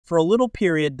For a little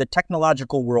period, the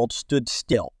technological world stood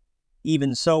still.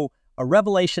 Even so, a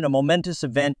revelation, a momentous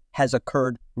event has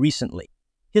occurred recently.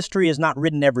 History is not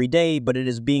written every day, but it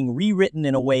is being rewritten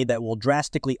in a way that will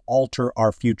drastically alter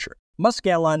our future.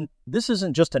 Elon, this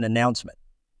isn't just an announcement.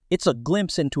 It's a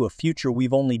glimpse into a future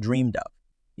we've only dreamed of.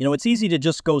 It's easy to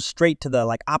just go straight to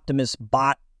the Optimus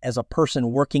bot as a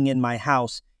person working in my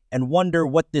house and wonder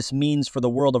what this means for the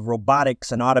world of robotics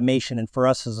and automation and for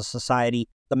us as a society.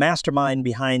 The mastermind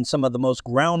behind some of the most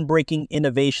groundbreaking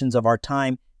innovations of our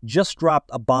time just dropped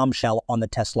a bombshell on the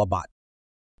Tesla bot.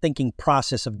 Thinking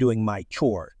process of doing my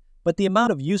chore, but the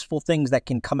amount of useful things that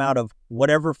can come out of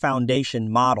whatever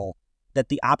foundation model that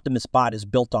the Optimus bot is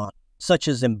built on, such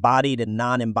as embodied and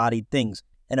non-embodied things,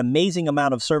 an amazing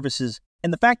amount of services,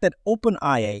 and the fact that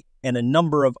OpenAI and a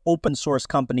number of open source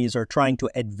companies are trying to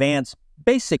advance.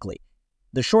 Basically,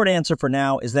 the short answer for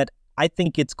now is that I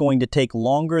think it's going to take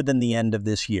longer than the end of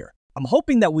this year. I'm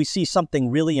hoping that we see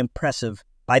something really impressive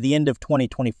by the end of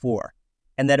 2024,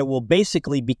 and that it will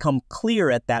basically become clear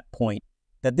at that point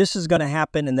that this is going to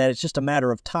happen and that it's just a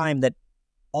matter of time, that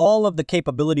all of the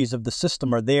capabilities of the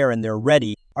system are there and they're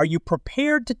ready. Are you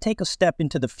prepared to take a step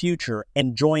into the future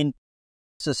and join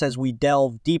us as we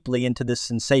delve deeply into this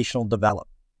sensational development?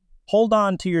 Hold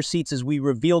on to your seats as we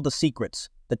reveal the secrets,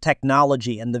 the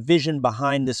technology, and the vision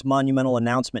behind this monumental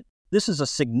announcement. This is a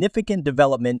significant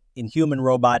development in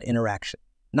human-robot interaction.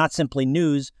 Not simply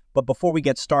news, but before we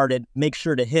get started, make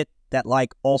sure to hit that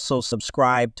like, also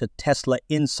subscribe to Tesla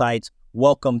Insights.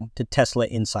 Welcome to Tesla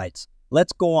Insights.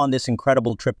 Let's go on this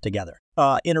incredible trip together.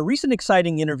 In a recent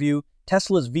exciting interview,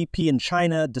 Tesla's VP in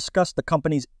China discussed the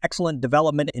company's excellent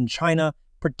development in China,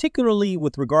 particularly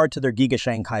with regard to their Giga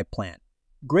Shanghai plan.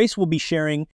 Grace will be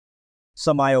sharing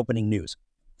some eye-opening news.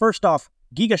 First off,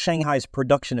 Giga Shanghai's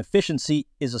production efficiency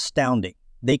is astounding.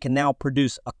 They can now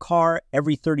produce a car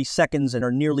every 30 seconds and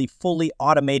are nearly fully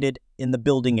automated in the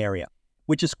building area,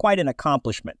 which is quite an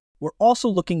accomplishment. We're also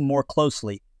looking more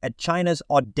closely at China's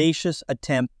audacious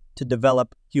attempt to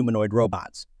develop humanoid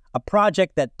robots, a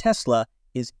project that Tesla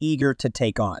is eager to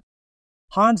take on.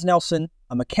 Hans Nelson,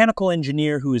 a mechanical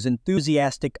engineer who is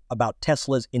enthusiastic about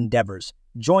Tesla's endeavors,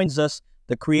 joins us,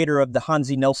 the creator of the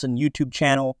Hansi Nelson YouTube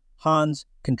channel. Hans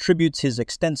contributes his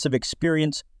extensive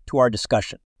experience to our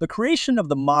discussion. The creation of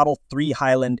the Model 3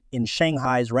 Highland in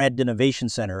Shanghai's Rand Innovation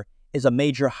Center is a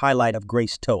major highlight of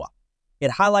Grace Toa.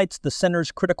 It highlights the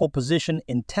center's critical position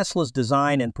in Tesla's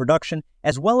design and production,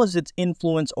 as well as its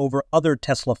influence over other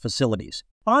Tesla facilities.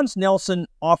 Hans Nelson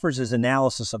offers his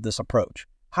analysis of this approach,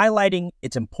 highlighting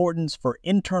its importance for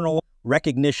internal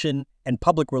recognition and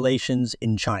public relations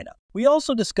in China. We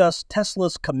also discuss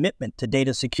Tesla's commitment to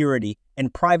data security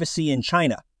and privacy in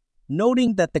China,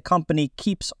 noting that the company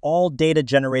keeps all data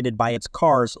generated by its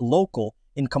cars local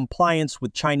in compliance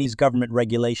with Chinese government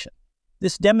regulation.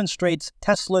 This demonstrates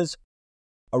Tesla's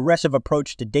aggressive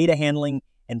approach to data handling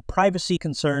and privacy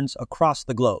concerns across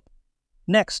the globe.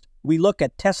 Next, we look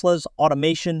at Tesla's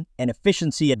automation and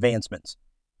efficiency advancements.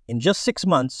 In just 6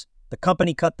 months, the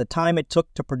company cut the time it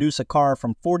took to produce a car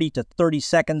from 40 to 30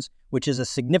 seconds, which is a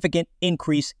significant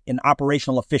increase in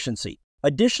operational efficiency.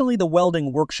 Additionally, the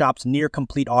welding workshop's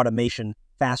near-complete automation,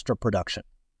 faster production,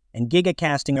 and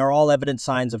gigacasting are all evident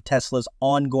signs of Tesla's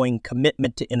ongoing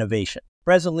commitment to innovation.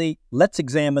 Presently, let's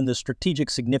examine the strategic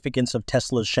significance of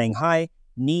Tesla's Shanghai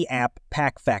NIAP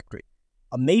pack factory,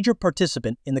 a major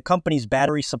participant in the company's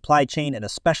battery supply chain and a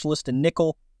specialist in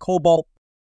nickel, cobalt,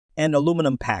 and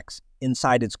aluminum packs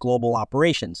inside its global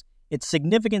operations. Its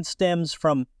significance stems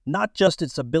from not just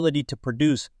its ability to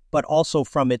produce, but also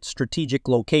from its strategic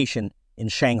location in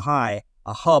Shanghai,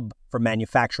 a hub for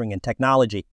manufacturing and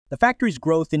technology. The factory's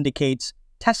growth indicates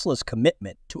Tesla's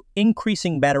commitment to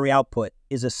increasing battery output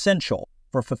is essential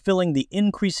for fulfilling the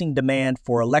increasing demand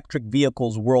for electric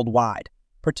vehicles worldwide,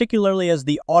 particularly as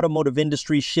the automotive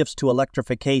industry shifts to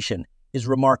electrification, is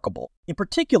remarkable. In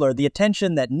particular, the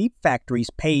attention that NIAP factories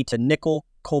pay to nickel,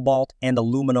 cobalt, and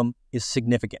aluminum is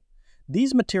significant.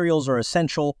 These materials are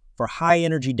essential for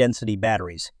high-energy density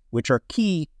batteries, which are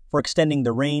key for extending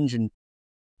the range and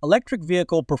electric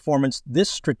vehicle performance. This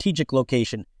strategic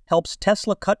location helps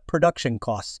Tesla cut production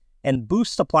costs and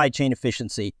boost supply chain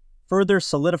efficiency, further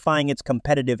solidifying its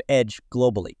competitive edge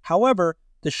globally. However,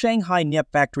 the Shanghai NIAP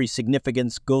factory's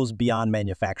significance goes beyond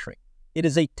manufacturing. It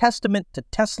is a testament to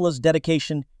Tesla's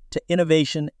dedication to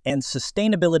innovation and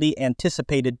sustainability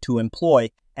anticipated to employ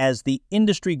as the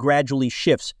industry gradually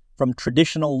shifts from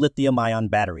traditional lithium-ion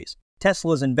batteries.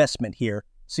 Tesla's investment here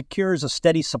secures a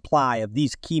steady supply of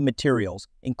these key materials,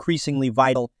 increasingly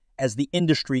vital as the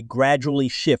industry gradually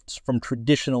shifts from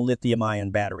traditional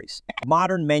lithium-ion batteries.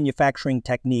 Modern manufacturing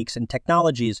techniques and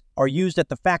technologies are used at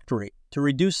the factory to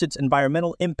reduce its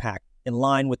environmental impact in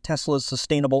line with Tesla's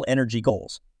sustainable energy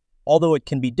goals. Although it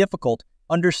can be difficult,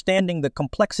 understanding the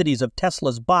complexities of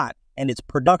Tesla's bot and its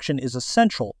production is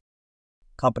essential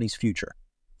to the company's future.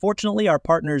 Fortunately, our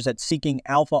partners at Seeking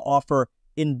Alpha offer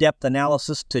in-depth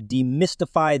analysis to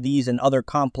demystify these and other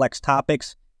complex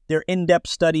topics. Their in-depth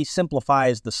study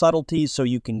simplifies the subtleties so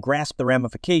you can grasp the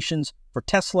ramifications for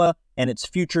Tesla and its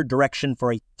future direction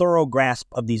for a thorough grasp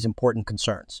of these important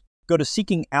concerns. Go to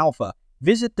Seeking Alpha,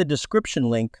 visit the description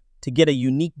link to get a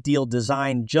unique deal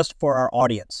designed just for our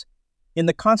audience. In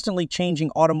the constantly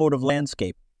changing automotive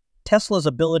landscape, Tesla's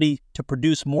ability to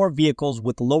produce more vehicles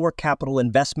with lower capital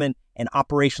investment and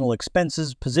operational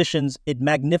expenses positions it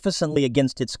magnificently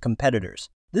against its competitors.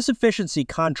 This efficiency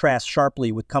contrasts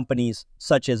sharply with companies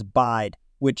such as BYD,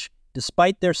 which,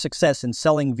 despite their success in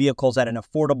selling vehicles at an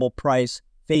affordable price,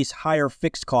 face higher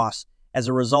fixed costs as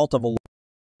a result of a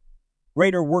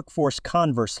greater workforce.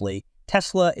 Conversely,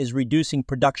 Tesla is reducing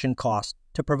production costs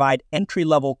to provide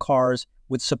entry-level cars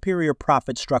with superior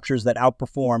profit structures that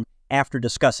outperform after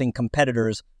discussing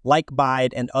competitors like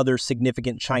BYD and other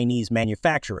significant Chinese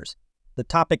manufacturers. The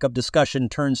topic of discussion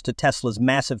turns to Tesla's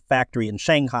massive factory in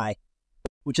Shanghai,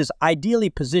 which is ideally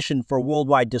positioned for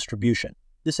worldwide distribution.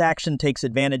 This action takes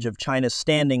advantage of China's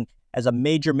standing as a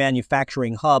major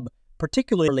manufacturing hub,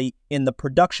 particularly in the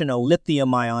production of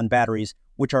lithium-ion batteries,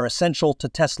 which are essential to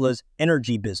Tesla's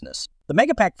energy business. The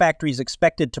Megapack factory is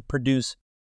expected to produce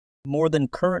more than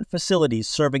current facilities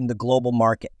serving the global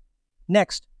market.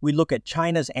 Next, we look at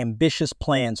China's ambitious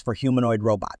plans for humanoid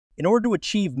robots. In order to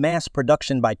achieve mass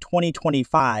production by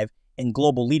 2025 and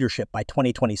global leadership by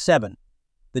 2027,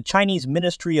 the Chinese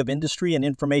Ministry of Industry and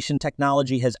Information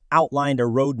Technology has outlined a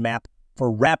roadmap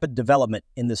for rapid development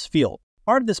in this field.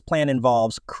 Part of this plan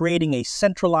involves creating a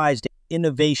centralized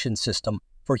innovation system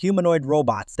for humanoid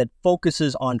robots that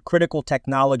focuses on critical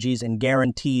technologies and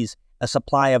guarantees a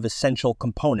supply of essential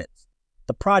components.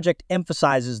 The project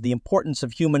emphasizes the importance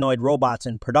of humanoid robots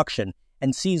in production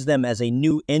and sees them as a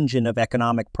new engine of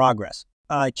economic progress.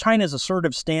 China's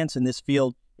assertive stance in this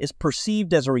field is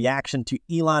perceived as a reaction to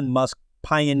Elon Musk's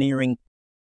pioneering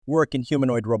work in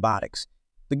humanoid robotics.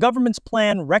 The government's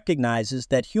plan recognizes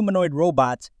that humanoid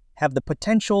robots have the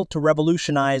potential to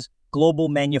revolutionize global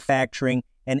manufacturing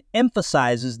and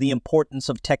emphasizes the importance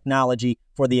of technology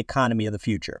for the economy of the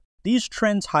future. These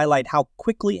trends highlight how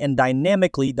quickly and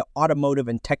dynamically the automotive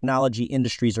and technology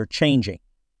industries are changing,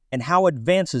 and how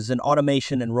advances in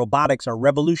automation and robotics are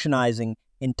revolutionizing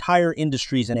entire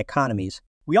industries and economies.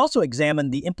 We also examine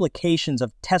the implications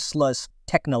of Tesla's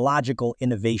technological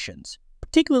innovations,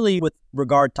 particularly with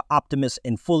regard to Optimus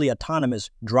and fully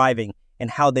autonomous driving and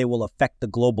how they will affect the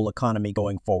global economy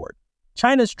going forward.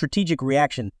 China's strategic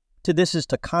reaction to this is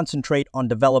to concentrate on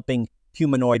developing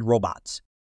humanoid robots.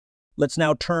 Let's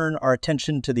now turn our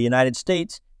attention to the United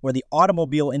States, where the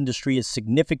automobile industry is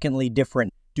significantly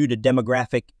different due to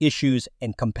demographic issues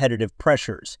and competitive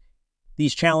pressures.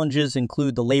 These challenges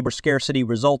include the labor scarcity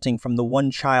resulting from the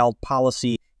one-child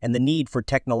policy and the need for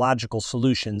technological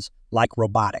solutions like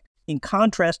robotics. In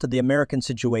contrast to the American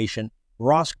situation,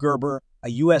 Ross Gerber, a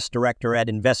U.S. director at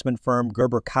investment firm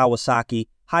Gerber Kawasaki,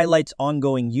 highlights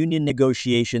ongoing union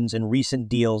negotiations and recent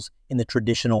deals in the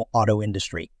traditional auto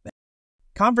industry.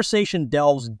 Conversation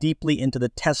delves deeply into the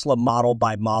Tesla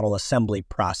model-by-model assembly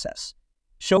process,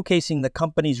 showcasing the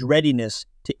company's readiness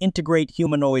to integrate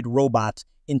humanoid robots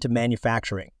into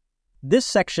manufacturing. This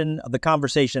section of the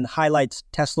conversation highlights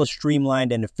Tesla's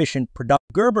streamlined and efficient production.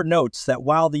 Gerber notes that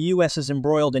while the U.S. is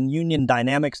embroiled in union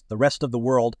dynamics, the rest of the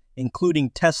world, including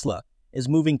Tesla, is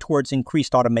moving towards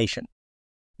increased automation.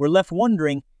 We're left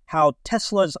wondering how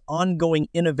Tesla's ongoing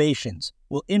innovations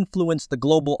will influence the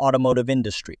global automotive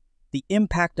industry, the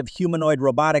impact of humanoid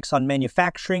robotics on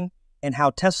manufacturing, and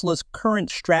how Tesla's current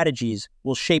strategies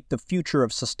will shape the future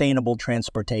of sustainable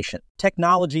transportation.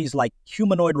 Technologies like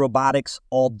humanoid robotics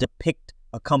all depict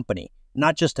a company,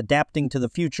 not just adapting to the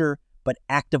future, but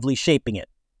actively shaping it.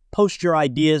 Post your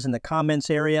ideas in the comments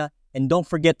area, and don't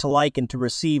forget to like and to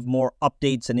receive more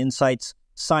updates and insights.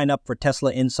 Sign up for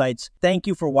Tesla Insights. Thank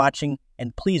you for watching,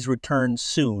 and please return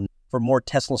soon for more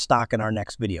Tesla stock in our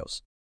next videos.